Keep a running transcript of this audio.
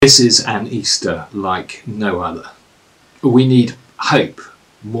This is an Easter like no other. We need hope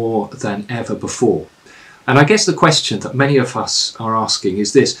more than ever before. And I guess the question that many of us are asking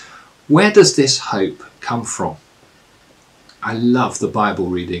is this: where does this hope come from? I love the Bible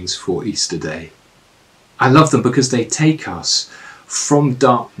readings for Easter Day. I love them because they take us from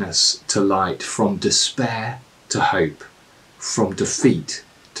darkness to light, from despair to hope, from defeat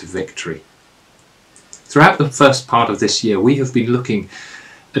to victory. Throughout the first part of this year, we have been looking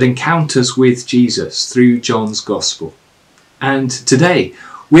at encounters with Jesus through John's Gospel. And today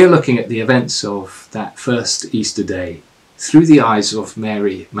we're looking at the events of that first Easter day through the eyes of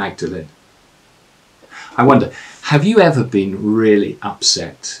Mary Magdalene. I wonder, have you ever been really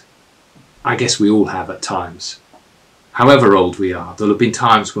upset? I guess we all have at times. However old we are, there'll have been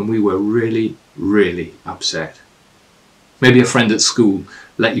times when we were really, really upset. Maybe a friend at school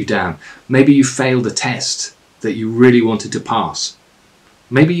let you down. Maybe you failed a test that you really wanted to pass.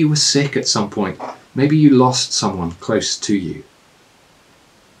 Maybe you were sick at some point. Maybe you lost someone close to you.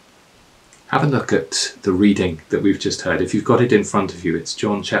 Have a look at the reading that we've just heard. If you've got it in front of you, it's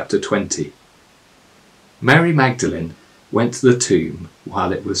John chapter 20. Mary Magdalene went to the tomb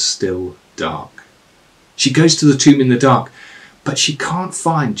while it was still dark. She goes to the tomb in the dark, but she can't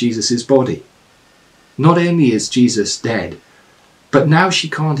find Jesus' body. Not only is Jesus dead, but now she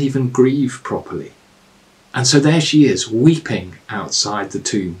can't even grieve properly. And so there she is, weeping outside the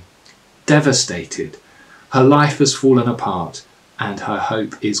tomb, devastated. Her life has fallen apart and her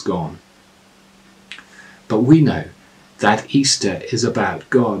hope is gone. But we know that Easter is about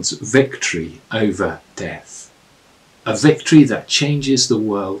God's victory over death, a victory that changes the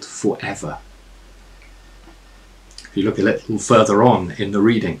world forever. If you look a little further on in the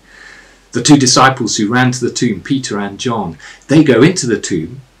reading, the two disciples who ran to the tomb, Peter and John, they go into the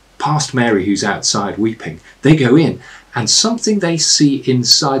tomb, past Mary who's outside weeping. They go in, and something they see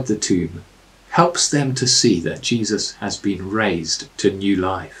inside the tomb helps them to see that Jesus has been raised to new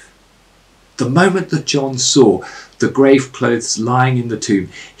life. The moment that John saw the grave clothes lying in the tomb,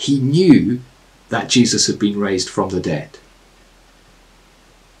 he knew that Jesus had been raised from the dead.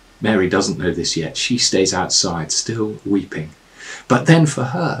 Mary doesn't know this yet. She stays outside, still weeping. But then for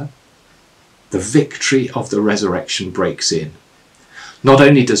her, the victory of the resurrection breaks in. Not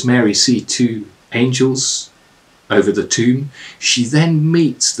only does Mary see two angels over the tomb, she then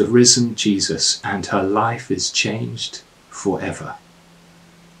meets the risen Jesus and her life is changed forever.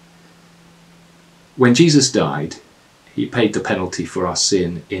 When Jesus died, he paid the penalty for our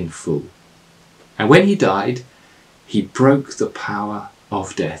sin in full. And when he died, he broke the power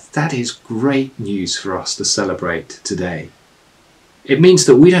of death. That is great news for us to celebrate today. It means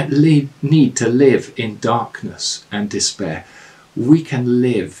that we don't need to live in darkness and despair. We can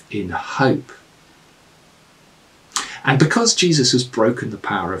live in hope. And because Jesus has broken the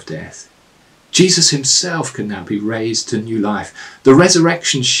power of death, Jesus himself can now be raised to new life. The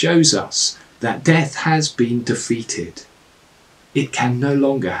resurrection shows us that death has been defeated. It can no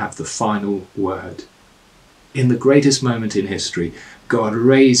longer have the final word. In the greatest moment in history, God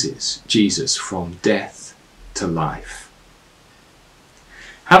raises Jesus from death to life.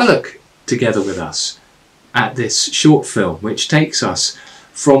 Have a look together with us at this short film which takes us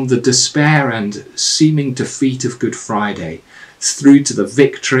from the despair and seeming defeat of Good Friday through to the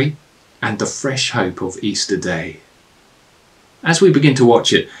victory and the fresh hope of Easter Day. As we begin to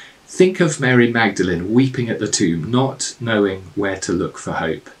watch it, think of Mary Magdalene weeping at the tomb, not knowing where to look for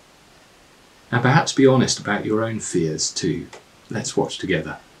hope. And perhaps be honest about your own fears too. Let's watch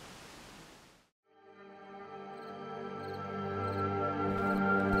together.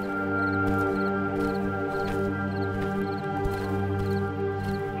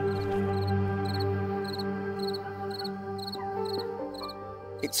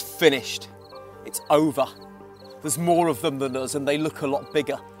 It's finished. It's over. There's more of them than us and they look a lot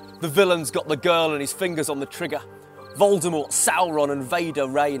bigger. The villain's got the girl and his fingers on the trigger. Voldemort, Sauron and Vader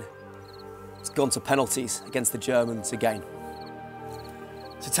reign. It's gone to penalties against the Germans again.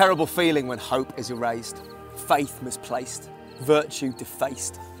 It's a terrible feeling when hope is erased, faith misplaced, virtue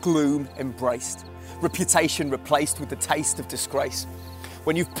defaced, gloom embraced, reputation replaced with the taste of disgrace.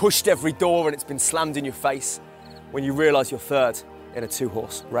 When you've pushed every door and it's been slammed in your face, when you realise you're third in a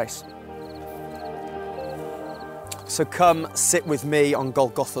two-horse race. So come sit with me on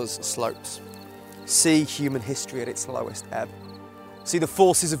Golgotha's slopes. See human history at its lowest ebb. See the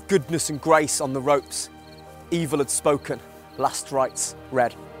forces of goodness and grace on the ropes. Evil had spoken, last rites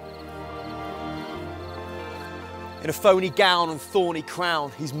read. In a phony gown and thorny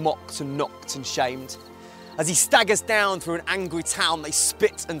crown, he's mocked and knocked and shamed. As he staggers down through an angry town, they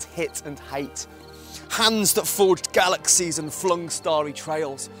spit and hit and hate. Hands that forged galaxies and flung starry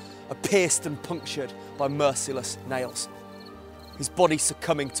trails are pierced and punctured by merciless nails. His body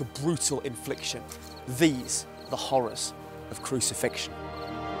succumbing to brutal infliction. These are the horrors of crucifixion.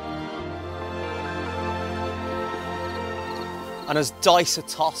 And as dice are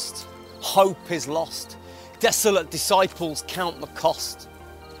tossed, hope is lost. Desolate disciples count the cost.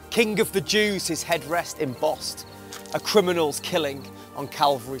 King of the Jews, his headrest embossed, a criminal's killing on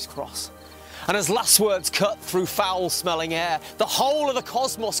Calvary's cross. And as last words cut through foul-smelling air, the whole of the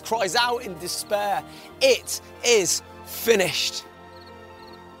cosmos cries out in despair. It is finished.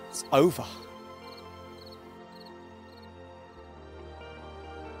 It's over.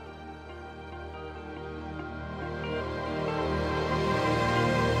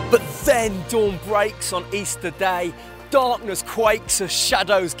 But then dawn breaks on Easter Day. Darkness quakes as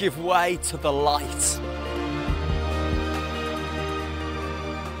shadows give way to the light.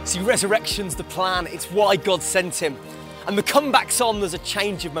 See, resurrection's the plan, it's why God sent him. And the comeback's on, there's a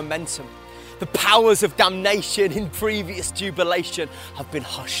change of momentum. The powers of damnation in previous jubilation have been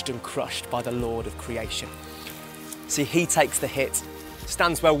hushed and crushed by the Lord of creation. See, he takes the hit,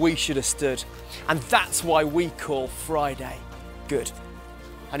 stands where we should have stood, and that's why we call Friday good.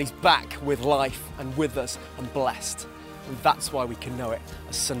 And he's back with life and with us and blessed. And that's why we can know it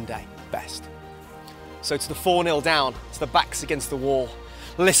as Sunday best. So to the 4-0 down, to the backs against the wall,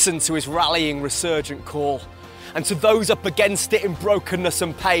 listen to his rallying, resurgent call. And to those up against it in brokenness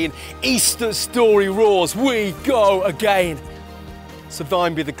and pain, Easter's story roars, we go again. So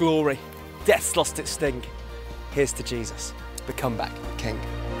thine be the glory, death's lost its sting. Here's to Jesus, the comeback King.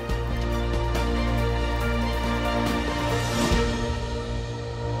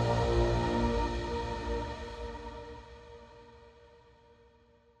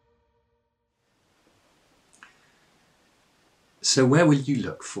 So where will you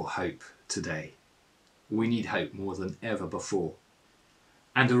look for hope today? We need hope more than ever before.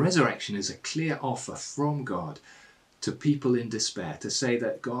 And the resurrection is a clear offer from God to people in despair to say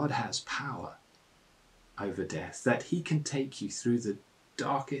that God has power over death, that he can take you through the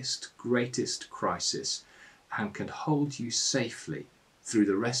darkest, greatest crisis and can hold you safely through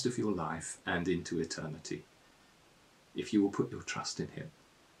the rest of your life and into eternity, if you will put your trust in him.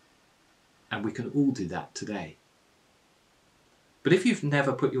 And we can all do that today. But if you've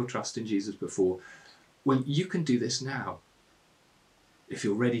never put your trust in Jesus before, well, you can do this now. If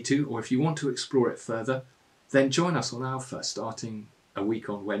you're ready to, or if you want to explore it further, then join us on Alpha starting a week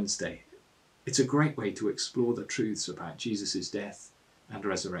on Wednesday. It's a great way to explore the truths about Jesus' death and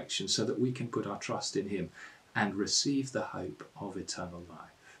resurrection so that we can put our trust in him and receive the hope of eternal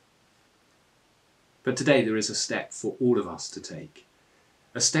life. But today there is a step for all of us to take,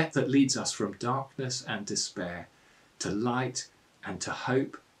 a step that leads us from darkness and despair to light and to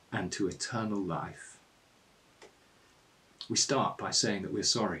hope and to eternal life. We start by saying that we're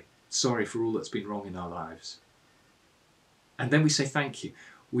sorry for all that's been wrong in our lives. And then we say thank you.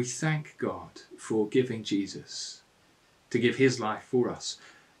 We thank God for giving Jesus to give his life for us.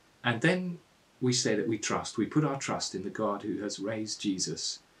 And then we say that we put our trust in the God who has raised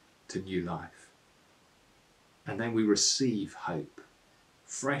Jesus to new life. And then we receive hope,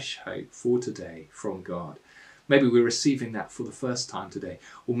 fresh hope for today from God. Maybe we're receiving that for the first time today,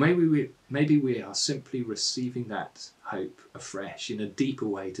 or maybe we are simply receiving that hope afresh in a deeper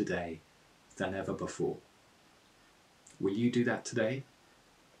way today than ever before. Will you do that today?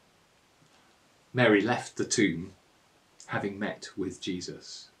 Mary left the tomb having met with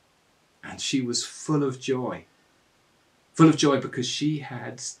Jesus, and she was full of joy because she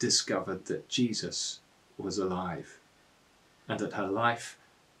had discovered that Jesus was alive and that her life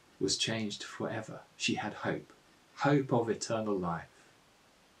was changed forever. She had hope of eternal life.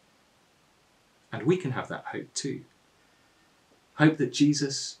 And we can have that hope too. Hope that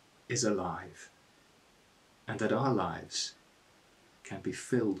Jesus is alive and that our lives can be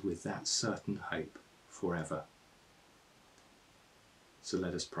filled with that certain hope forever. So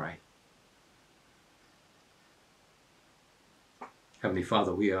let us pray. Heavenly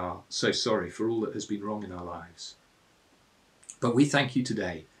Father, we are so sorry for all that has been wrong in our lives. But we thank you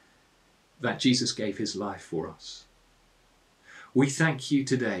today that Jesus gave his life for us. We thank you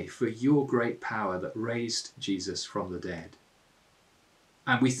today for your great power that raised Jesus from the dead.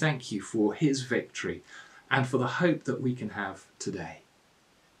 And we thank you for his victory and for the hope that we can have today.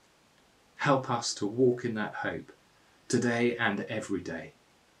 Help us to walk in that hope today and every day.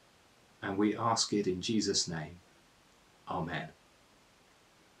 And we ask it in Jesus' name. Amen.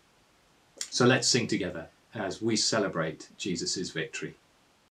 So let's sing together as we celebrate Jesus' victory.